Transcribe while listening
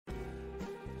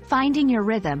Finding your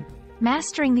rhythm,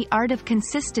 mastering the art of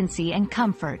consistency and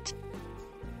comfort.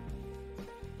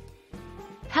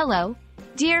 Hello,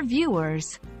 dear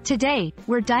viewers. Today,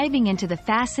 we're diving into the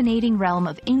fascinating realm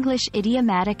of English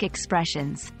idiomatic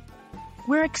expressions.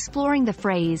 We're exploring the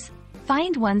phrase,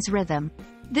 find one's rhythm.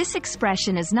 This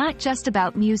expression is not just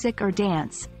about music or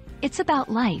dance, it's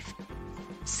about life.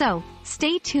 So,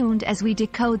 stay tuned as we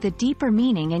decode the deeper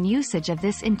meaning and usage of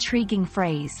this intriguing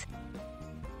phrase.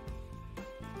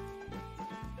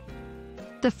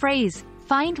 The phrase,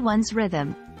 find one's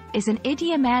rhythm, is an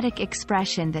idiomatic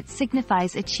expression that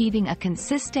signifies achieving a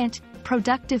consistent,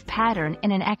 productive pattern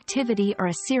in an activity or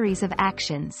a series of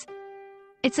actions.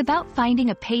 It's about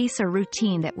finding a pace or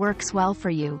routine that works well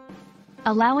for you,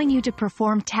 allowing you to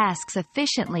perform tasks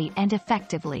efficiently and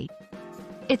effectively.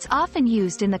 It's often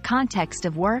used in the context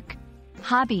of work,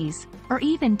 hobbies, or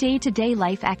even day-to-day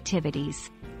life activities.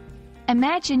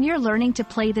 Imagine you're learning to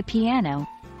play the piano.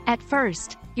 At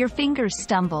first, your fingers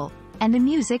stumble, and the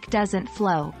music doesn't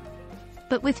flow.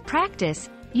 But with practice,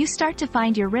 you start to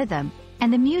find your rhythm,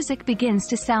 and the music begins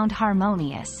to sound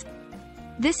harmonious.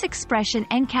 This expression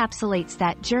encapsulates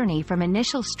that journey from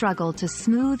initial struggle to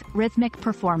smooth, rhythmic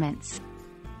performance.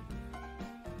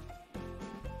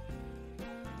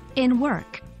 In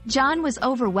work, John was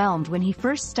overwhelmed when he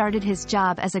first started his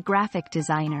job as a graphic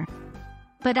designer.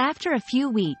 But after a few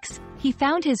weeks, he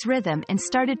found his rhythm and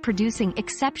started producing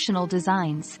exceptional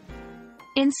designs.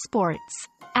 In sports,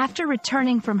 after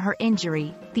returning from her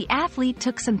injury, the athlete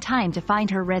took some time to find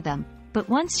her rhythm, but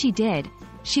once she did,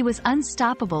 she was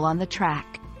unstoppable on the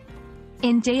track.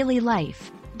 In daily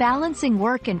life, balancing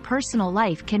work and personal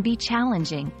life can be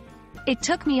challenging. It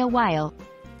took me a while,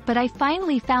 but I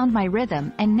finally found my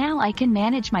rhythm and now I can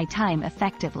manage my time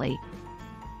effectively.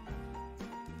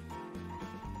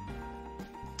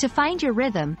 To find your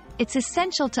rhythm, it's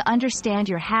essential to understand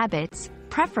your habits,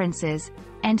 preferences,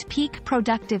 and peak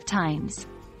productive times.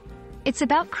 It's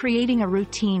about creating a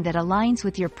routine that aligns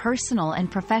with your personal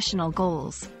and professional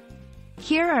goals.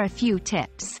 Here are a few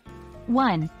tips.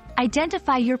 1.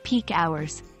 Identify your peak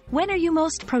hours. When are you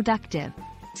most productive?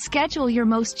 Schedule your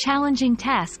most challenging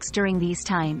tasks during these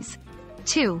times.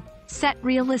 2. Set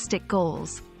realistic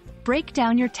goals. Break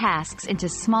down your tasks into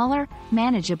smaller,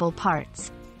 manageable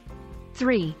parts.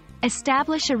 3.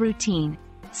 Establish a routine.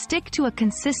 Stick to a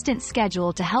consistent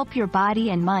schedule to help your body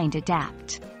and mind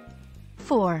adapt.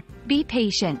 4. Be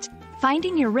patient.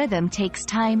 Finding your rhythm takes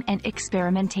time and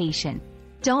experimentation.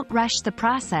 Don't rush the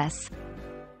process.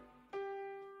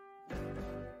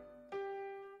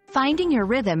 Finding your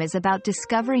rhythm is about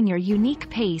discovering your unique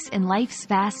pace in life's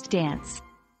vast dance.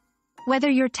 Whether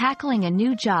you're tackling a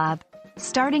new job,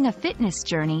 starting a fitness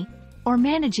journey, or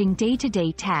managing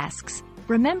day-to-day tasks,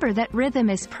 remember that rhythm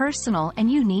is personal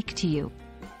and unique to you.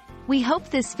 We hope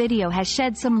this video has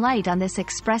shed some light on this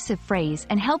expressive phrase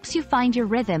and helps you find your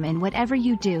rhythm in whatever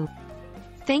you do.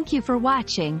 Thank you for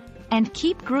watching, and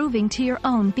keep grooving to your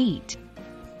own beat.